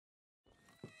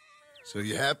So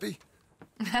you happy?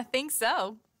 I think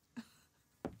so.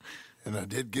 And I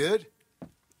did good?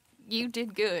 You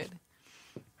did good.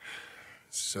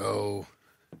 So...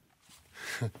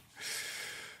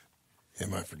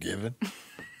 am I forgiven?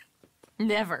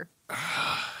 Never.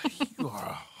 You are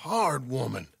a hard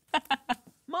woman.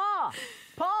 Ma!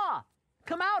 Pa!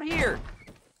 Come out here!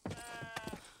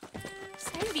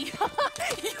 Sadie,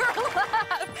 you're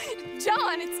alive!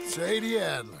 John, it's... Sadie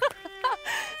Adler.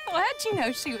 Oh, how'd you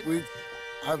know she was...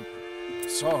 I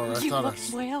saw her. I You thought look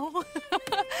well.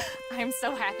 I'm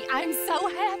so happy. I'm so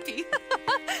happy.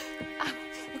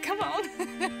 Well, come on.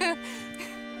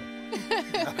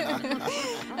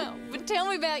 Oh, but tell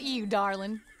me about you,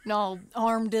 darling. All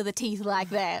armed to the teeth like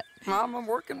that. I'm a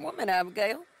working woman,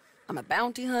 Abigail. I'm a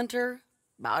bounty hunter,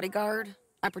 bodyguard.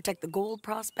 I protect the gold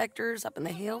prospectors up in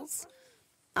the hills.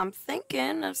 I'm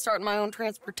thinking of starting my own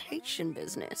transportation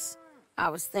business. I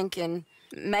was thinking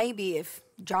maybe if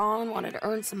John wanted to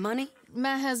earn some money.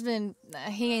 My husband,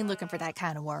 he ain't looking for that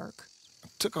kind of work. I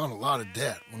took on a lot of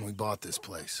debt when we bought this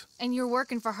place. And you're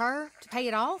working for her to pay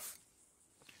it off?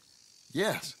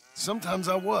 Yes, sometimes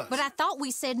I was. But I thought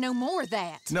we said no more of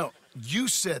that. No, you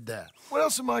said that. What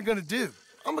else am I gonna do?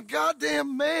 I'm a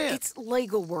goddamn man. It's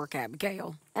legal work,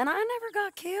 Abigail. And I never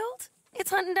got killed. It's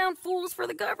hunting down fools for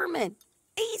the government.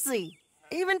 Easy.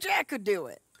 Even Jack could do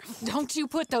it. Don't you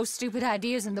put those stupid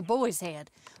ideas in the boy's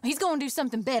head. He's gonna do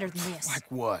something better than this. Like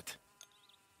what?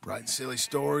 Writing silly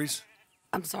stories?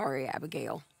 I'm sorry,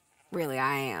 Abigail. Really,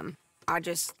 I am. I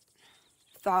just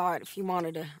thought if you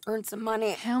wanted to earn some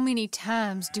money... How many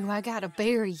times do I gotta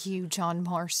bury you, John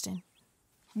Marston?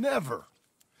 Never.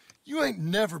 You ain't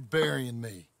never burying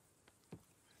me.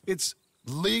 It's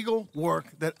legal work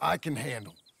that I can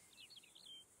handle.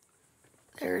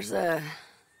 There's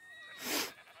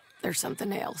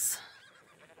something else.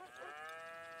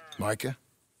 Micah?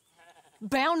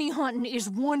 Bounty hunting is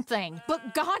one thing,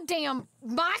 but goddamn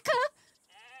Micah?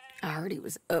 I heard he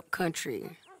was up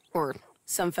country, or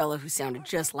some fella who sounded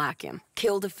just like him.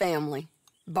 Killed a family,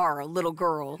 bar a little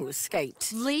girl who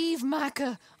escaped. Leave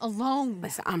Micah alone.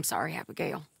 Listen, I'm sorry,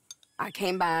 Abigail. I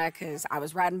came back because I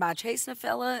was riding by chasing a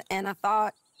fella, and I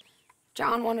thought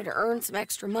John wanted to earn some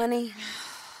extra money.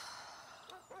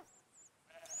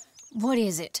 What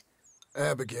is it?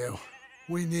 Abigail,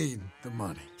 we need the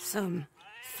money. Some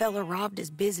fella robbed his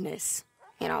business.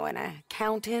 You know, an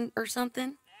accountant or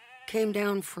something. Came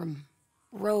down from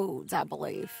Rhodes, I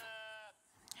believe.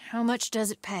 How much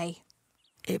does it pay?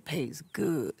 It pays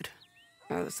good.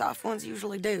 Well, the soft ones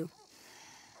usually do.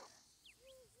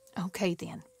 Okay,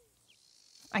 then.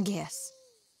 I guess.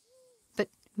 But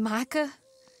Micah?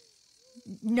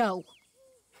 No.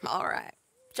 All right.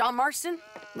 John Marston,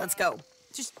 let's go.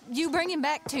 Just you bring him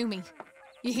back to me.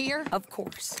 You hear? Of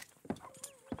course.